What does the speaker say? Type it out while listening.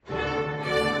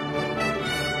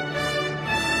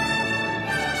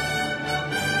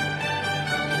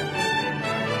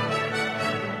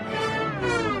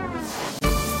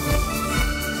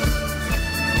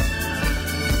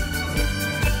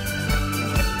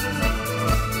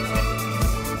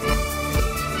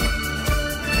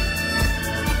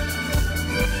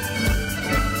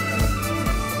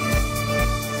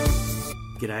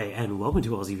and welcome to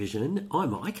Aussie Vision.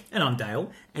 I'm Mike. And I'm Dale.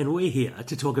 And we're here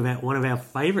to talk about one of our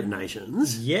favourite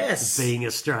nations. Yes. Being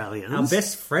Australians. Our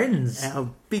best friends. Our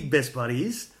big best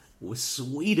buddies was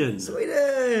Sweden.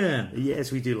 Sweden!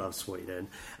 Yes, we do love Sweden.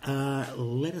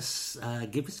 Let us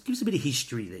give us a bit of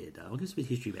history there, Dale. Give us a bit of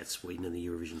history about Sweden and the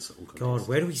Eurovision Song Contest. God,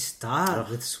 where do we start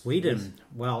with Sweden? Yes.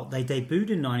 Well, they debuted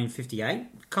in 1958, a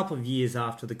couple of years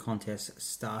after the contest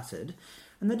started,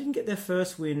 and they didn't get their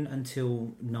first win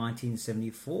until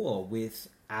 1974 with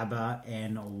ABBA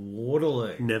and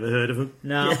Waterloo. Never heard of them.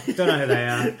 No, don't know who they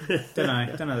are.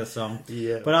 Don't know the song.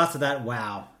 Yeah. But after that,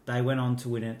 wow, they went on to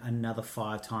win it another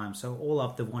 5 times. So all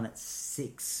up, they won at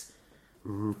 6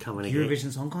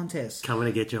 Eurovision Song Contest. Coming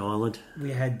to get your island.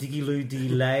 We had Diggy Lou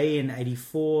Delay in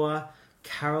 84,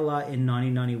 Kerala in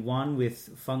 1991 with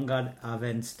Fangad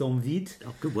Aven Stormvid.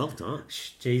 Oh, good, well done.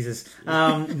 Jesus.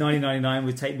 1999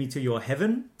 with Take Me to Your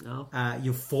Heaven. Oh.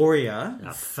 Euphoria,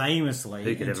 famously,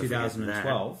 Who could in ever forget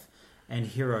 2012. And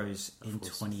Heroes in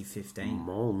 2015.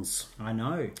 Mons. I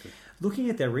know.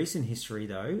 Looking at their recent history,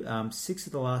 though, 6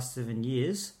 of the last 7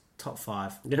 years, top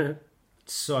 5. Yeah.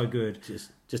 So good.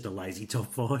 Just a lazy top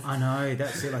 5. I know,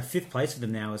 that's it. Like 5th place for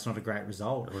them now is not a great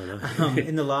result. I know.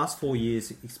 In the last 4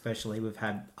 years, especially, we've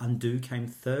had Undo came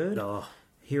 3rd, Oh.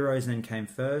 Heroes then came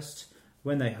 1st.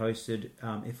 When they hosted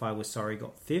If I Was Sorry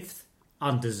got 5th,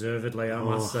 undeservedly, I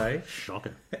must say.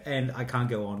 Shocking. And I Can't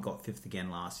Go On got 5th again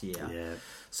last year. Yeah.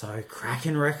 So,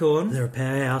 cracking record. They're a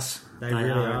powerhouse. They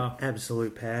really are. An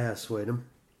absolute powerhouse, Sweden.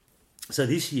 So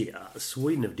this year,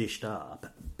 Sweden have dished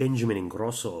up Benjamin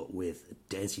Ingrosso with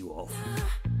Dance You Off.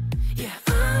 Yeah,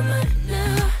 I'm right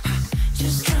now,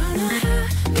 just trying to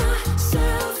have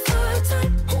myself a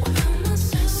time.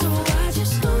 So I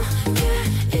just don't care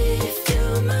if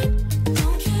you might,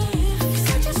 don't care.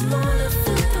 'Cause I just wanna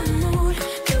feel the mood,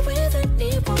 get with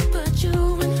anyone but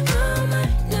you. And I'm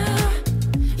right now,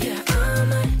 yeah, I'm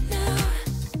right now.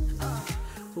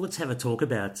 Well, let's have a talk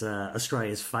about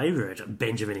Australia's favourite,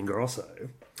 Benjamin Ingrosso.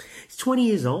 He's 20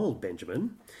 years old,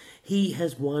 Benjamin. He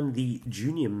has won the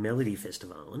Junior Melody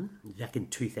Festival back in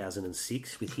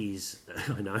 2006 with his,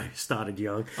 I know, started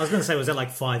young. I was going to say, was that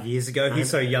like 5 years ago? He's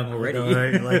so young already.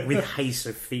 No, like with Hey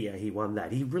Sophia, he won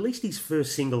that. He released his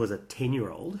first single as a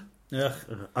 10-year-old. Ugh.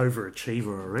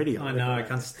 Overachiever already. I know, I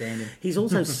can't stand him. He's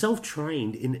also he's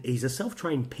a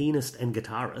self-trained pianist and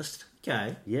guitarist.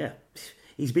 Okay. Yeah.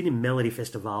 He's been in Melody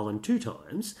Festival 2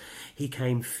 times. He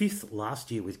came 5th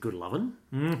last year with Good Lovin',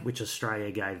 which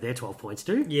Australia gave their 12 points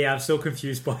to. Yeah, I'm still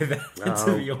confused by that,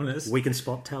 to be honest. We can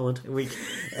spot talent. And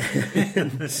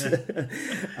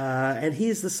he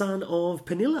is the son of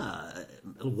Pernilla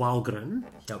Wahlgren,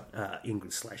 /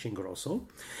 Ingrosso,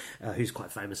 who's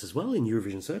quite famous as well in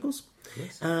Eurovision circles.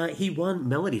 Yes. He won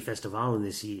Melody Festival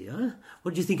this year.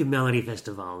 What did you think of Melody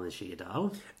Festival this year,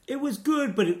 Dale? It was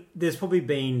good, but there's probably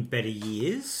been better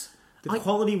years. The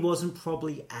quality wasn't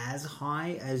probably as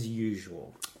high as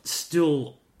usual.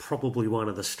 Still probably one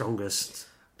of the strongest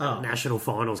national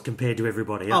finals compared to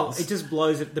everybody else. Oh, it just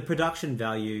blows it. The production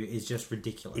value is just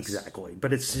ridiculous. Exactly.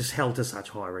 But it's just held to such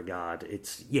high regard.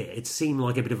 It seemed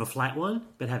like a bit of a flat one,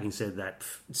 but having said that...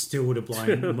 It still would have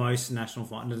blown most national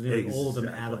finals, nearly all of them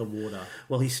out of the water.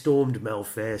 Well, he stormed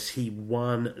Melfest, he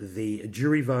won the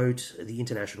jury vote, the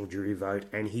international jury vote,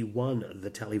 and he won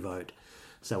the tally vote.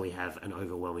 So we have an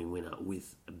overwhelming winner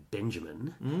with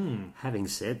Benjamin. Having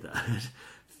said that,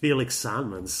 Felix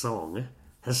Sandman's song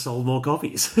has sold more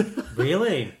copies.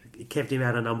 Really? It kept him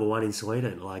out of number 1 in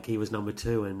Sweden. Like, he was number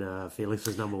 2 and Felix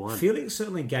was number 1. Felix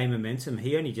certainly gained momentum.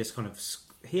 He only just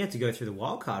he had to go through the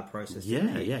wildcard process,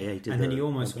 didn't he? Yeah, he did. And then he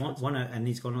almost won it, and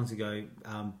he's gone on to go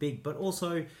big. But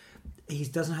also, he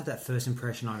doesn't have that first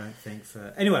impression, I don't think.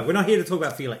 Anyway, we're not here to talk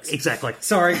about Felix. Exactly.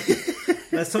 Sorry.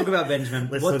 Let's talk about Benjamin.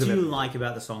 What do you like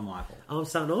about the song, Michael? I'm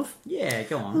starting off? Yeah,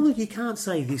 go on. Well, look, you can't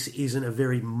say this isn't a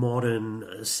very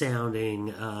modern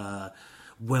sounding...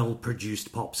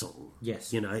 well-produced pop song.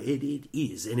 Yes. You know, it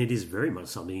is. And it is very much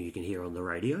something you can hear on the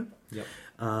radio. Yep.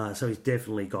 So he's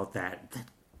definitely got that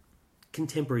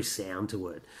contemporary sound to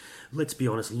it. Let's be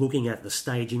honest, looking at the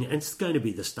staging, and it's going to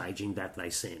be the staging that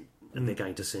they sent, and they're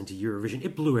going to send to Eurovision.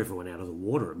 It blew everyone out of the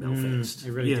water at Melfest.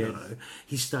 It really did.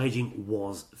 His staging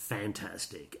was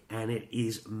fantastic, and it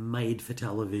is made for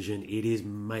television. It is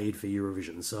made for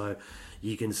Eurovision. So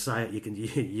you can say it.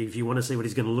 If you want to see what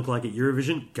he's going to look like at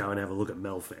Eurovision, go and have a look at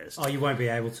Melfest. Oh, you won't be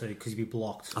able to because you'll be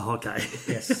blocked. Oh, okay.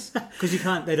 Yes, because you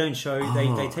can't. They don't show.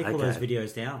 They take all those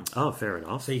videos down. Oh, fair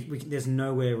enough. So there's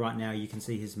nowhere right now you can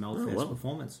see his Melfest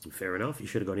performance. Fair enough. You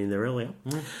should have got in there earlier.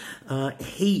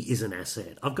 He is an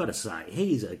asset. I've got to say,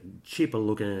 he's a chipper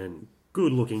looking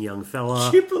good-looking young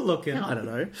fella. Chipper looking. I don't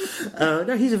know.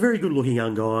 No, he's a very good-looking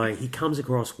young guy. He comes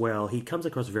across well. He comes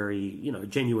across very,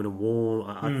 genuine and warm.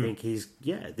 I think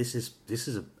this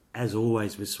is as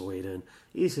always with Sweden,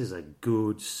 this is a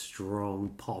good, strong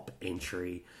pop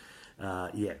entry.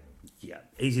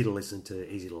 Easy to listen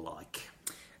to, easy to like.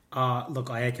 Look,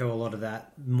 I echo a lot of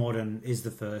that. Modern is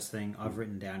the first thing I've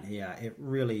written down here. It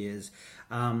really is.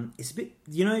 It's a bit,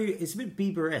 it's a bit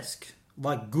Bieber-esque,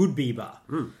 like good Bieber.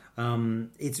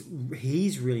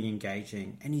 He's really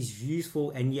engaging and he's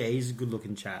useful and he's a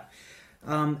good-looking chap.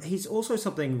 He's also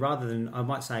something rather than, I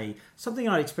might say, something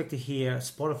I'd expect to hear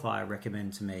Spotify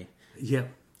recommend to me. Yeah.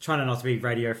 Trying not to be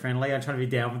radio friendly. I'm trying to be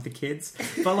down with the kids.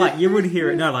 But you would hear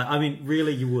it. No,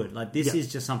 really you would. This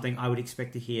is just something I would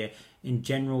expect to hear in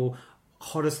general.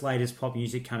 Hottest, latest pop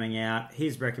music coming out.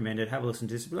 Here's recommended. Have a listen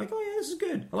to this. Be like, oh yeah, this is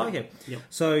good. I like it. Yep.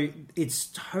 So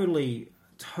it's totally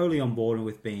on board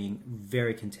with being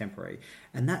very contemporary.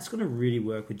 And that's going to really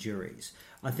work with juries.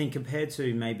 I think compared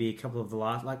to maybe a couple of the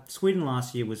last... Sweden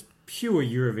last year was pure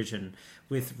Eurovision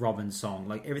with Robin's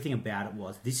song. Everything about it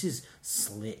was. This is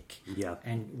slick. Yeah.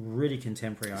 And really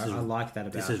contemporary. I like that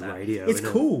about This is that. radio. It's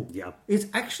cool. Yeah. It's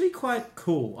actually quite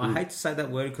cool. I hate to say that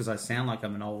word because I sound like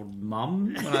I'm an old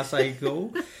mum when I say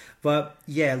cool. But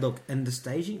yeah, look, and the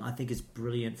staging I think is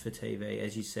brilliant for TV,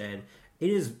 as you said. It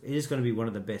is going to be one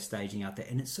of the best staging out there.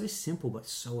 And it's so simple but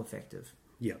so effective.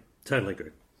 Yeah, totally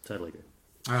good. Totally good.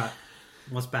 All right.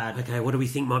 What's bad? Okay, what do we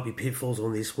think might be pitfalls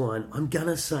on this one? I'm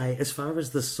gonna say, as far as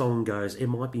the song goes, it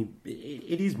might be.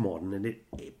 It is modern, and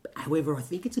however, I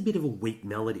think it's a bit of a weak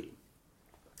melody.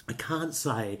 I can't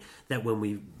say that when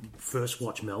we first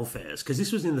watched Melfest, because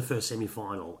this was in the first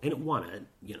semi-final, and it won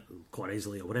it, quite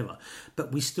easily or whatever.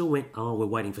 But we still went, oh, we're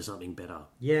waiting for something better.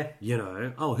 Yeah.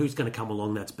 Who's going to come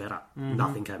along that's better?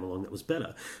 Nothing came along that was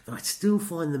better. But I still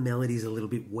find the melodies a little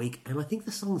bit weak, and I think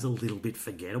the song's a little bit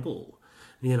forgettable.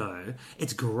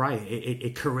 It's great.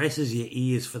 It caresses your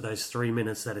ears for those 3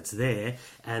 minutes that it's there,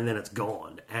 and then it's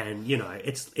gone. And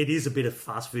it is a bit of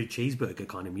fast food cheeseburger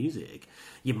kind of music.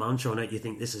 You munch on it, you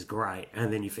think this is great,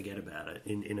 and then you forget about it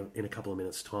in a couple of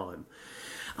minutes' time.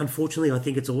 Unfortunately, I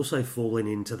think it's also fallen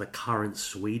into the current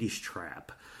Swedish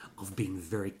trap of being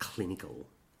very clinical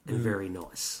and very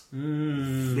nice.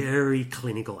 Very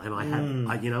clinical. And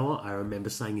I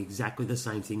remember saying exactly the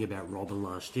same thing about Robin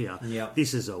last year. Yep.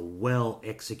 This is a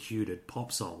well-executed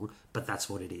pop song, but that's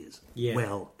what it is. Yeah.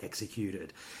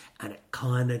 Well-executed. And it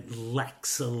kind of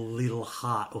lacks a little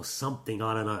heart or something.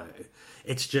 I don't know.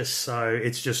 It's just so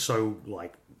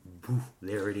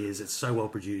there it is. It's so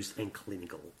well-produced and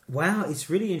clinical. Wow, it's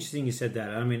really interesting you said that.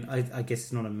 I mean, I guess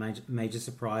it's not a major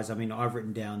surprise. I mean, I've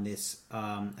written down this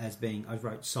as being, I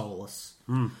wrote soulless.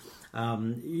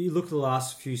 You look at the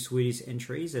last few Swedish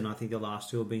entries, and I think the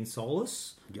last two have been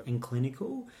soulless and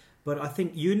clinical. But I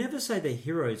think you never say that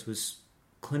Heroes was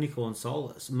clinical and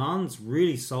soulless. Måns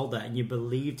really sold that, and you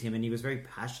believed him, and he was very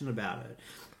passionate about it.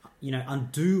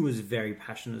 Undo was very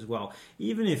passionate as well.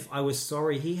 Even if I was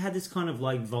sorry, he had this kind of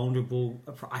vulnerable...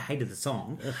 I hated the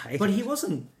song, but he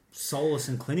wasn't soulless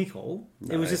and clinical.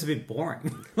 No. It was just a bit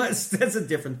boring. That's a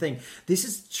different thing. This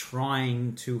is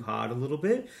trying too hard a little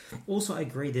bit. Also, I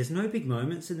agree, there's no big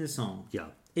moments in this song. Yeah.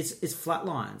 It's flat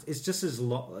lines. It's just as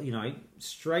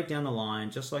straight down the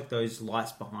line, just like those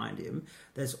lights behind him.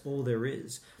 That's all there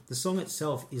is. The song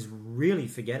itself is really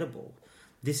forgettable.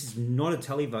 This is not a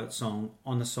televote song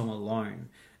on the song alone.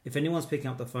 If anyone's picking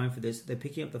up the phone for this, they're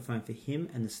picking up the phone for him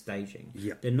and the staging.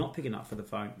 Yeah. They're not picking up for the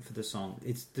phone for the song.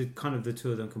 It's the kind of the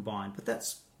two of them combined. But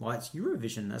that's why it's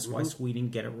Eurovision. That's why Sweden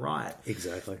get it right.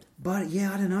 Exactly. But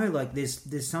yeah, I don't know.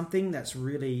 There's something that's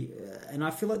really, and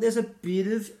I feel like there's a bit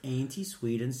of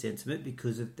anti-Sweden sentiment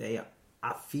because they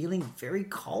are feeling very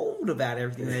cold about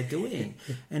everything they're doing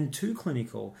and too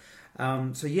clinical.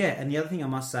 So yeah, and the other thing I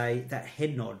must say, that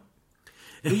head nod.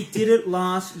 We did it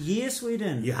last year,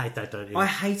 Sweden. You hate that, don't you? I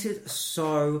hate it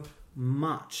so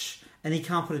much. And he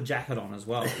can't put a jacket on as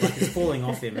well. It's falling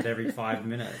off him at every 5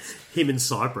 minutes. Him in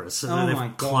Cyprus. And oh then my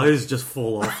God. Clothes just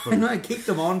fall off them. No, keep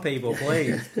them on, people,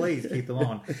 please. Please keep them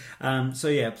on. So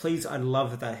yeah, please, I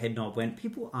love that head nod went.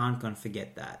 People aren't going to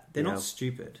forget that. They're not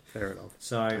stupid. Fair enough.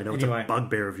 So I know anyway, it's a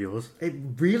bugbear of yours. It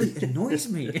really annoys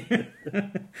me.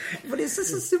 But it's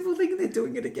just a simple thing and they're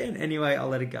doing it again. Anyway, I'll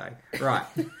let it go. Right.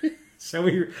 Shall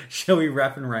we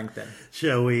wrap and rank then?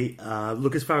 Shall we?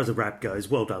 Look, as far as the rap goes,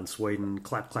 well done, Sweden.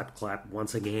 Clap, clap, clap.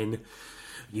 Once again,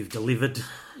 you've delivered.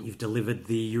 You've delivered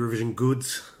the Eurovision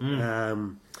goods.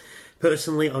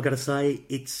 Personally, I've got to say,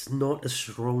 it's not as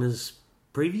strong as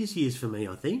previous years for me,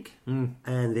 I think.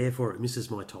 And therefore, it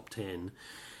misses my top 10.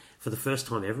 For the first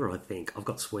time ever, I think, I've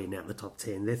got Sweden out in the top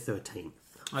 10. They're 13th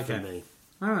for me.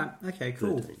 All right. Okay.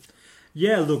 Cool. 13th.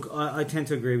 Yeah. Look, I tend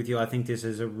to agree with you. I think this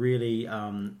is a really.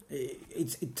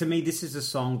 To me, this is a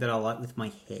song that I like with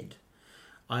my head.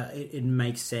 It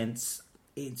makes sense.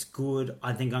 It's good.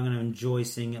 I think I'm going to enjoy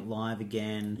seeing it live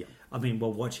again. Yep. I mean,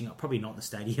 well, watching it, probably not in the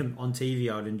stadium, on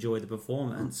TV, I'd enjoy the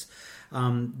performance.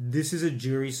 This is a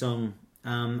jury song.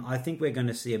 I think we're going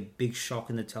to see a big shock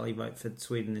in the televote for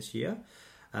Sweden this year.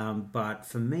 But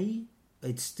for me,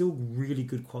 it's still really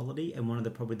good quality and one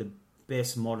of probably the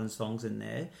best modern songs in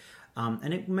there.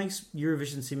 And it makes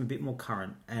Eurovision seem a bit more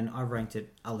current. And I ranked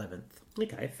it 11th.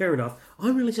 Okay, fair enough.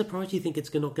 I'm really surprised you think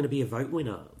it's not going to be a vote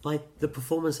winner. Like, the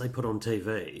performance they put on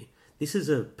TV, this is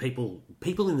people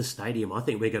in the stadium, I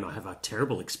think we're going to have a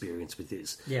terrible experience with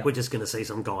this. Yeah. We're just going to see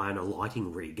some guy on a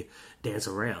lighting rig dance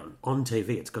around. On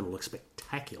TV, it's going to look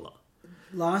spectacular.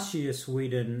 Last year,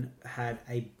 Sweden had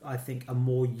I think a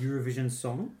more Eurovision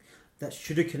song that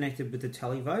should have connected with the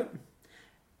televote,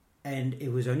 and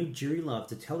it was only jury love.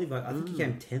 The televote, I think he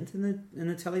came 10th in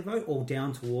the televote, or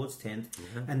down towards 10th,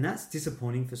 and that's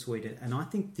disappointing for Sweden. And I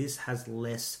think this has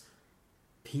less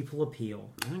people appeal.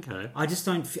 Okay. I just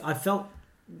don't. I felt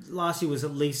last year was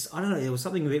at least, I don't know, there was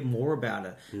something a bit more about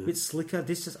it, a bit slicker.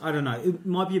 This is, I don't know, it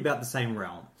might be about the same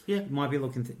realm. Yeah. It might be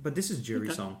looking, but this is jury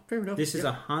Okay, song. fair enough. This is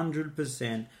Yep.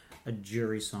 100% a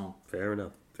jury song. Fair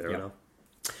enough. Fair Yep. enough.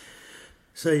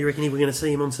 So you reckon we're going to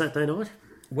see him on Saturday night?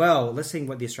 Well, let's see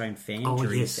what the Australian fan Oh,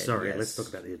 jury yes, said. sorry. Yes. Let's talk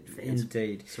about the fans.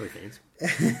 Indeed. Sorry,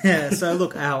 fans. So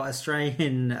look, our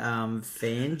Australian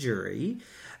fan jury,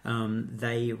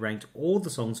 they ranked all the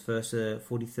songs first to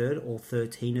 43rd, all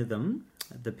 13 of them,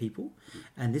 the people,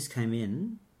 and this came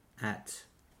in at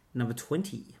number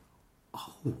 20.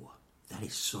 Oh, that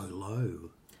is so low.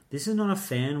 This is not a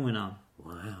fan winner,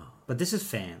 Wow. but this is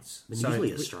fans. And So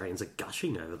usually Australians are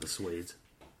gushing over the Swedes.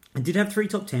 it did have 3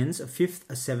 top 10s, a 5th,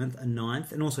 a 7th, a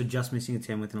 9th, and also just missing a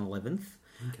 10 with an 11th.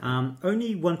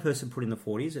 Only one person put in the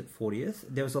 40s at 40th.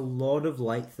 There was a lot of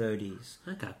late 30s.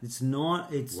 Okay. It's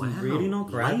Wow. really not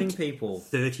grabbing Late people.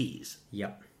 30s.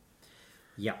 Yep.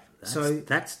 So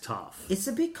that's tough. It's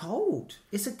a bit cold.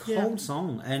 It's a cold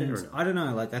song, and Fair enough. I don't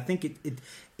know. Like, I think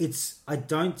it's. I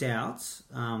don't doubt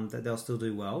that they'll still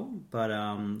do well, but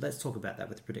let's talk about that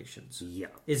with the predictions. Yeah.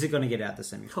 Is it going to get out the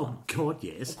semi-final? Oh God,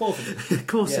 yes. Of course it is. Of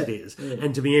course Yeah. it is.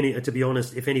 And to be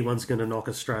honest, if anyone's going to knock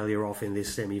Australia off in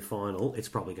this semi-final, it's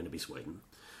probably going to be Sweden.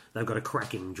 They've got a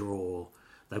cracking draw.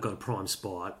 They've got a prime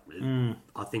spot.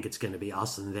 I think it's going to be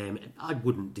us and them. I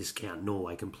wouldn't discount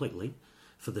Norway completely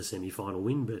for the semi-final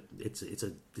win, but it's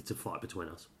a fight between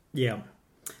us. Yeah.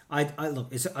 I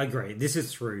look. I agree. This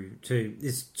is through too.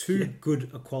 It's too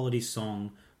good a quality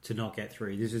song to not get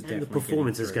through. This is And the definitely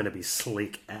performance getting is through. going to be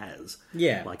slick as.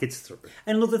 Yeah. Like, it's through.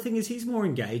 And look, the thing is, he's more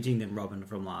engaging than Robin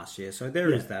from last year, so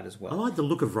there is that as I well. like the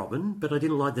look of Robin, but I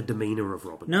didn't like the demeanour of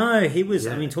Robin. No, he was.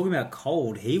 I Yeah. mean, talking about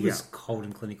cold, he was Yeah. cold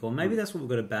and clinical. Maybe that's what we've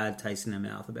got a bad taste in our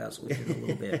mouth about Sweden a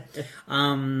little bit.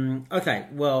 Okay,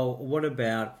 well, what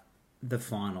about the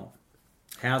final?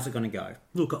 How's it going to go?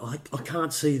 Look, I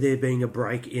can't see there being a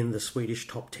break in the Swedish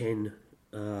top 10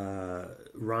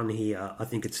 run here. I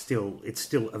think it's still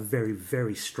a very,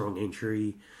 very strong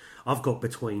entry. I've got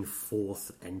between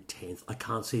 4th and 10th. I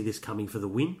can't see this coming for the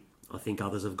win. I think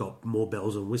others have got more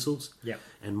bells and whistles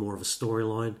and more of a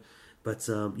storyline. But,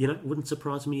 it wouldn't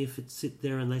surprise me if it sit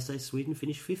there and they say Sweden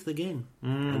finish 5th again.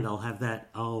 And they'll have that,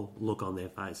 look on their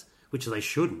face. Which they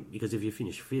shouldn't, because if you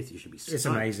finish 5th, you should be stoked. It's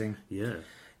amazing. Yeah.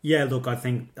 Yeah, look, I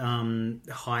think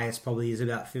highest probably is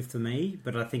about 5th for me,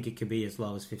 but I think it could be as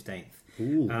low as 15th.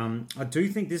 I do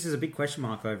think this is a big question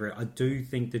mark over it. I do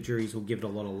think the juries will give it a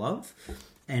lot of love.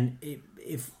 And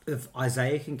if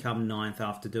Isaiah can come 9th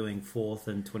after doing 4th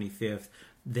and 25th,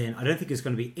 then I don't think it's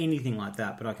going to be anything like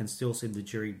that, but I can still see the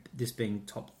jury, this being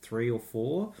top 3 or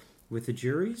 4 with the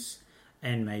juries,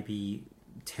 and maybe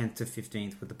 10th to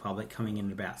 15th with the public coming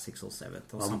in about 6th or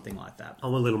 7th or something like that.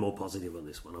 I'm a little more positive on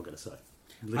this one, I'm going to say.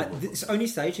 It's only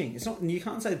staging. It's not. You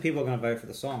can't say that people are going to vote for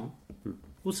the song.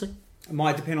 We'll see. It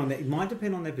might depend on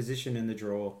their position in the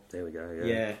draw. There we go.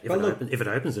 Yeah, If, but it, look- if it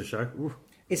opens the show, ooh.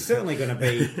 It's certainly going to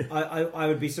be. I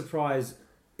would be surprised.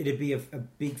 It'd be a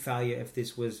big failure if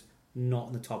this was not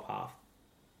in the top half.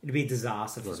 It'd be a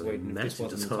disaster for It was a Sweden if this massive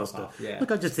wasn't in the top disaster. half. Yeah.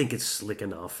 Look, I just think it's slick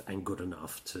enough and good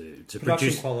enough to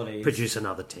Production quality. produce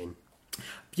another 10.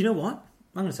 You know what?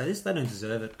 I'm going to say this. They don't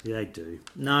deserve it. Yeah, they do.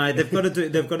 No, they've got to do.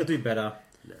 They've got to do better.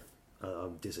 No, I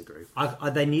disagree.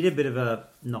 They need a bit of a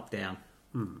knockdown.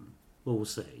 Well, we'll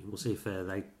see. We'll see if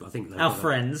they. I think Our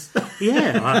friends.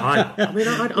 Yeah, I mean,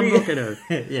 I'm not going to.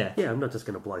 Yeah. Yeah, I'm not just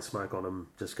going to blow smoke on them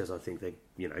just because I think they,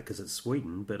 because it's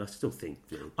Sweden. But I still think.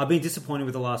 I've been disappointed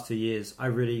with the last 2 years. I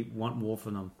really want more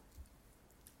from them.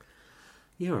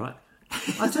 Yeah, all right.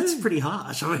 That's pretty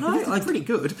harsh. I mean, it's pretty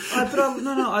good. I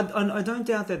don't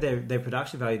doubt that their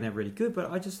production value they're really good, but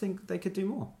I just think they could do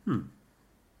more.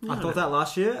 I thought that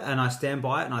last year, and I stand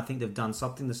by it, and I think they've done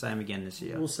something the same again this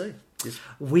year. We'll see.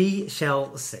 We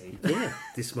shall see. Yeah,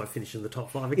 this might finish in the top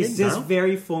 5 again. It's just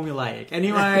very formulaic.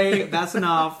 Anyway, that's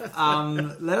enough.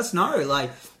 Let us know.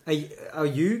 Like, are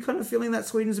you kind of feeling that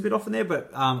Sweden's a bit off in there, but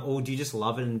or do you just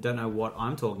love it and don't know what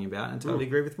I'm talking about and totally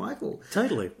agree with Michael?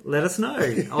 Totally. Let us know.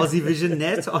 Aussie Vision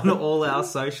Net on all our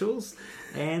socials.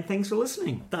 And thanks for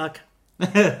listening. Duck.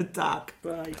 Duck.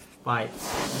 Bye. Bye.